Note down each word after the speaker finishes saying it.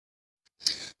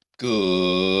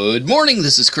Good morning,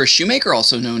 this is Kris Shoemaker,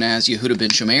 also known as Yehudah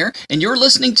ben Shoemyr, and you're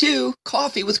listening to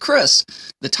Coffee with Kris,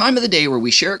 the time of the day where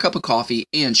we share a cup of coffee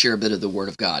and share a bit of the Word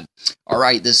of God. All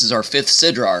right, this is our fifth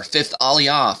Sidra, our fifth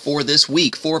Aliyah for this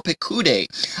week, for Pekudei,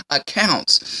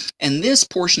 accounts, and this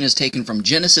portion is taken from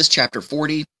Genesis chapter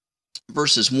 40,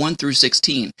 verses 1 through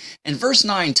 16, and verse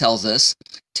 9 tells us,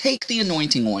 "Take the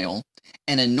anointing oil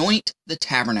and anoint the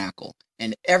tabernacle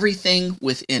and everything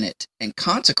within it, and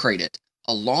consecrate it,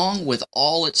 along with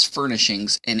all its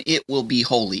furnishings, and it will be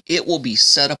holy." It will be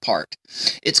set apart.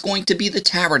 It's going to be the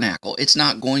tabernacle. It's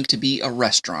not going to be a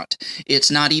restaurant. It's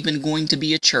not even going to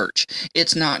be a church.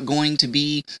 It's not going to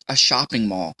be a shopping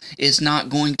mall. It's not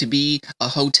going to be a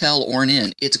hotel or an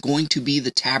inn. It's going to be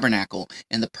the tabernacle.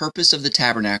 And the purpose of the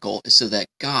tabernacle is so that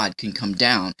God can come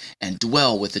down and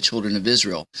dwell with the children of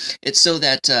Israel. It's so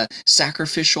that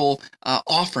sacrificial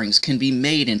offerings can be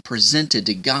made and presented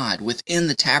to God within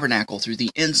the tabernacle through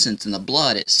the incense and the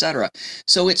blood, etc.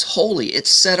 So it's holy. It's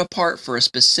set apart for a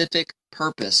specific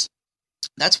purpose.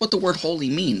 That's what the word holy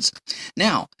means.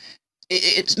 Now,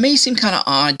 it may seem kind of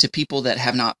odd to people that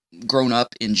have not grown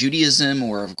up in Judaism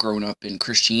or have grown up in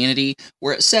Christianity,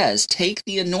 where it says, take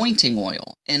the anointing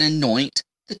oil and anoint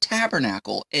the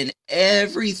tabernacle and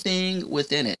everything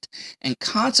within it, and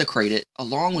consecrate it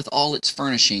along with all its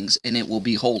furnishings, and it will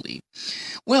be holy.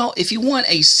 Well, if you want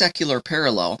a secular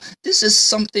parallel, this is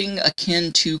something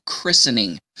akin to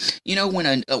christening. You know, when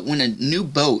a new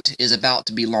boat is about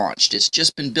to be launched, it's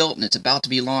just been built and it's about to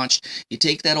be launched, you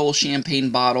take that old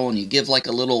champagne bottle and you give like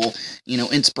a little,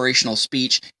 inspirational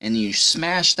speech, and you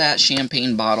smash that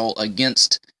champagne bottle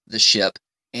against the ship,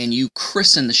 and you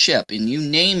christen the ship, and you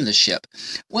name the ship.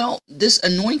 Well, this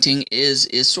anointing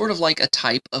is sort of like a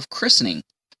type of christening.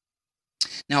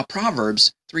 Now,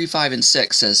 Proverbs 3, 5, and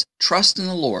 6 says, "Trust in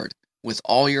the Lord with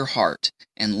all your heart,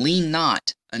 and lean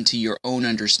not unto your own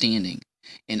understanding.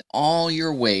 In all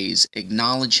your ways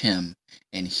acknowledge him,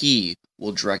 and he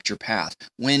will direct your path."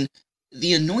 When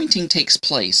the anointing takes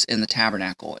place in the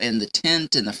tabernacle, and the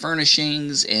tent and the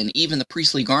furnishings and even the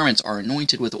priestly garments are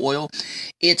anointed with oil,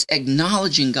 it's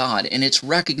acknowledging God, and it's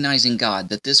recognizing God,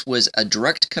 that this was a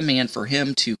direct command for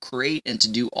him to create and to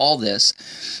do all this.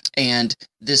 And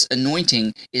this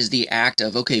anointing is the act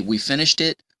of, okay, we finished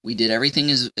it. We did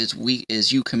everything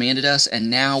as you commanded us, and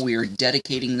now we are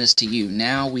dedicating this to you.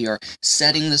 Now we are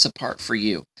setting this apart for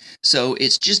you. So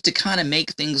it's just to kind of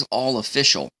make things all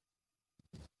official.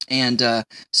 And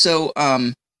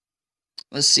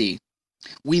let's see.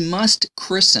 We must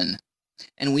christen,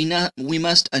 and we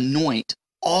must anoint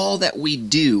all that we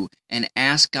do and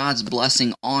ask God's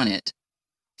blessing on it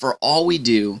for all we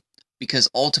do, because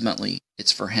ultimately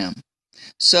it's for him.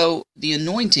 So the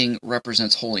anointing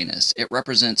represents holiness. It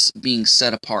represents being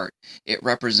set apart. It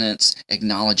represents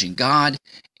acknowledging God,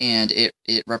 and it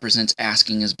represents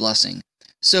asking his blessing.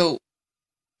 So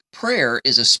prayer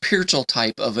is a spiritual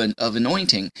type of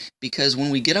anointing, because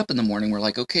when we get up in the morning, we're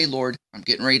like, okay, Lord, I'm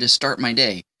getting ready to start my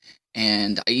day.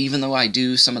 And even though I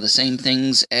do some of the same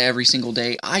things every single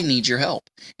day, I need your help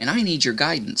and I need your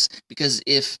guidance, because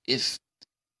if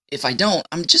I don't,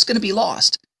 I'm just going to be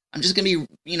lost. I'm just going to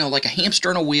be, like a hamster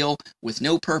on a wheel with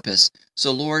no purpose.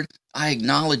 So Lord, I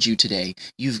acknowledge you today.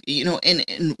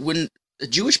 And when a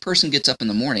Jewish person gets up in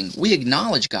the morning, we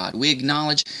acknowledge God. We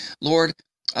acknowledge, Lord,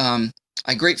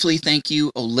 I gratefully thank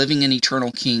you, O living and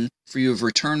eternal King, for you have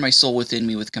returned my soul within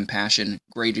me with compassion.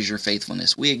 Great is your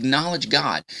faithfulness. We acknowledge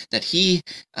God, that he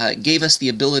gave us the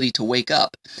ability to wake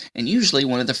up. And usually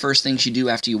one of the first things you do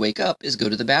after you wake up is go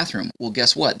to the bathroom. Well,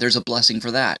 guess what? There's a blessing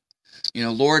for that.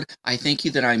 Lord, I thank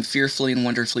you that I'm fearfully and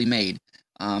wonderfully made.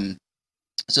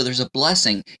 So there's a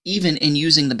blessing even in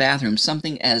using the bathroom,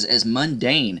 something as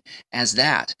mundane as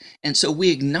that. And so we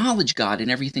acknowledge God in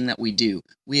everything that we do.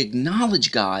 We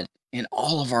acknowledge God in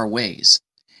all of our ways.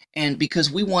 And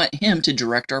because we want him to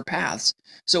direct our paths.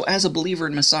 So as a believer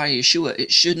in Messiah Yeshua,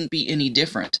 it shouldn't be any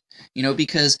different,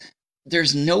 because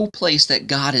there's no place that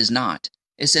God is not.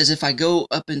 It says, if I go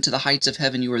up into the heights of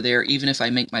heaven, you are there. Even if I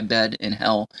make my bed in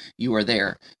hell, you are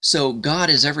there. So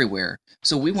God is everywhere.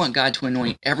 So we want God to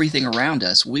anoint everything around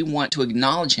us. We want to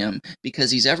acknowledge him because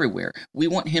he's everywhere. We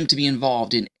want him to be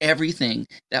involved in everything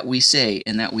that we say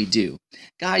and that we do.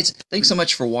 Guys, thanks so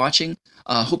much for watching.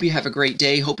 Hope you have a great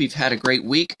day. Hope you've had a great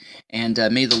week. And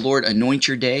may the Lord anoint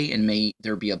your day, and may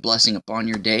there be a blessing upon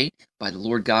your day by the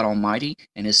Lord God Almighty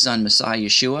and his son, Messiah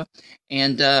Yeshua.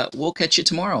 And we'll catch you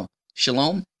tomorrow.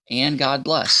 Shalom, and God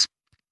bless.